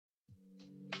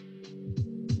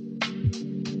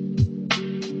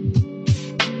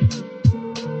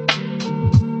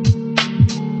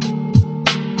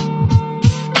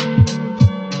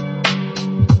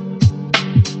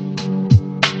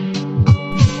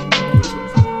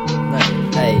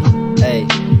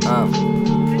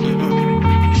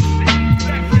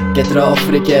και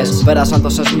φρίκες. Πέρασαν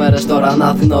τόσες μέρες, τώρα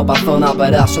να δίνω παθώ να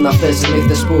περάσουν αυτές τις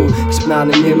νύχτες που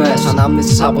ξυπνάνε μνήμες.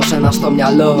 Ανάμνησεις από σένα στο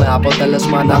μυαλό, με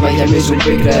αποτέλεσμα να με γεμίζουν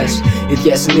πίκρες.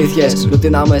 Ίδιες συνήθειες,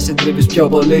 ρουτίνα με συντρίβεις πιο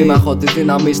πολύ. Μα έχω τη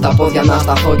δύναμη στα πόδια να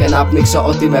σταθώ και να πνίξω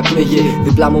ό,τι με πνίγει.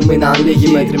 Δίπλα μου μείναν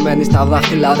λίγοι, μετρημένοι στα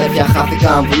δάχτυλα, αδέρφια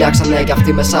χάθηκαν. Βουλιάξανε κι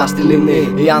αυτοί μέσα στη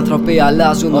λίμνη. Οι άνθρωποι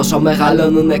αλλάζουν όσο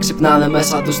μεγαλώνουνε, ξυπνάνε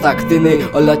μέσα τους τα κτίνη.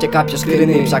 Όλο και κάποιος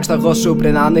κρίνει, ψάξ' το εγώ σου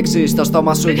πριν ανοίξεις το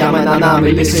στόμα σου για μένα να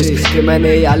μιλήσεις. Κρυμμένη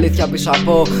η αλήθεια πίσω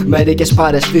από μερικές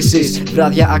παραισθήσεις.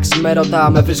 Βράδια αξιμέρωτα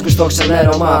με βρίσκουν στο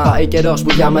ξενέρωμα. Πάει καιρός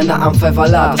που για μένα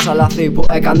αμφέβαλα τόσα λάθη που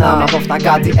έκανα. Μα από αυτά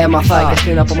κάτι έμαθα και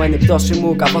στην επόμενη πτώση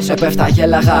μου καθώς έπεφτα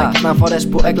γέλαγα. Ήταν φορές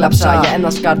που έκλαψα για ένα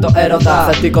σκάρτο έρωτα.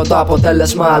 Θετικό το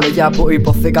αποτέλεσμα, λόγια που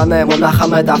υποθήκανε μονάχα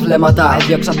με τα βλέμματα.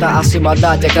 Έδιωξα τα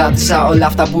ασήμαντα και κράτησα όλα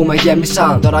αυτά που με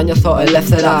γέμισαν. Τώρα νιώθω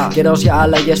ελεύθερα, καιρός για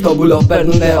αλλαγές στον κουλό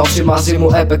παίρνουνε όσοι μαζί μου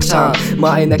έπαιξαν.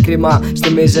 Μα είναι κρίμα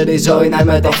στη μίζερη ζωή να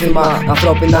είμαι το θύμα.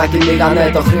 Ανθρώπινα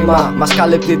κυνηγάνε το χρήμα, μας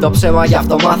καλύπτει το ψέμα. Γι'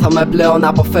 αυτό μάθαμε πλέον να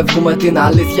αποφεύγουμε την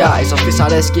αλήθεια. Ίσως της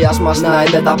αρέσκειας μας να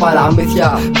είναι τα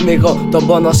παραμύθια. Πνίγω τον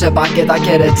πόνο σε πακέτα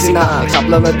και ρετσίνα.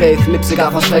 Εξαπλώνεται η θλίψη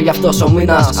καθώς φεύγει αυτός ο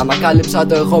μήνας. Ανακάλυψα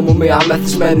το εγώ μου μια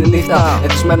μεθυσμένη νύχτα.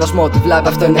 Εθισμένος μου ότι βλάβει,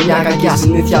 αυτό είναι μια κακιά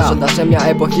συνήθεια. Ζώντας σε μια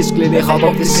εποχή σκληρή έχω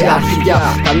αποκτήσει αρχίδια.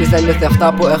 Κανείς δεν νιώθει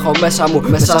αυτά που έχω μέσα μου,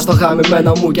 μέσα στο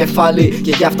γαμημένο μου κεφάλι.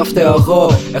 Και γι' αυτό φταίω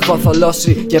εγώ. Έχω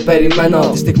θολώσει και περιμένω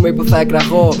τη στιγμή που θα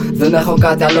εκραγώ. Δεν έχω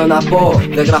κάτι άλλο να πω.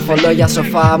 Δεν γράφω λόγια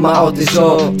σοφά, μα ό,τι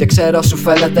ζω. Και ξέρω σου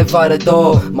φαίνεται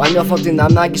βαρετό. Μα νιώθω την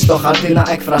ανάγκη στο χαρτί να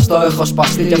εκφραστώ. Έχω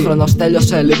σπαστεί και ο χρόνος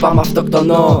τέλειωσε, λυπάμαι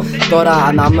αυτοκτονώ. Τώρα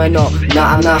αναμένω να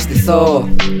αναστηθώ.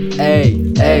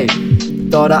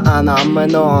 Τώρα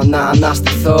αναμένω να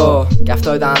αναστηθώ. Και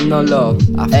αυτό ήταν όλο.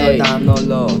 Αυτό ήταν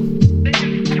όλο.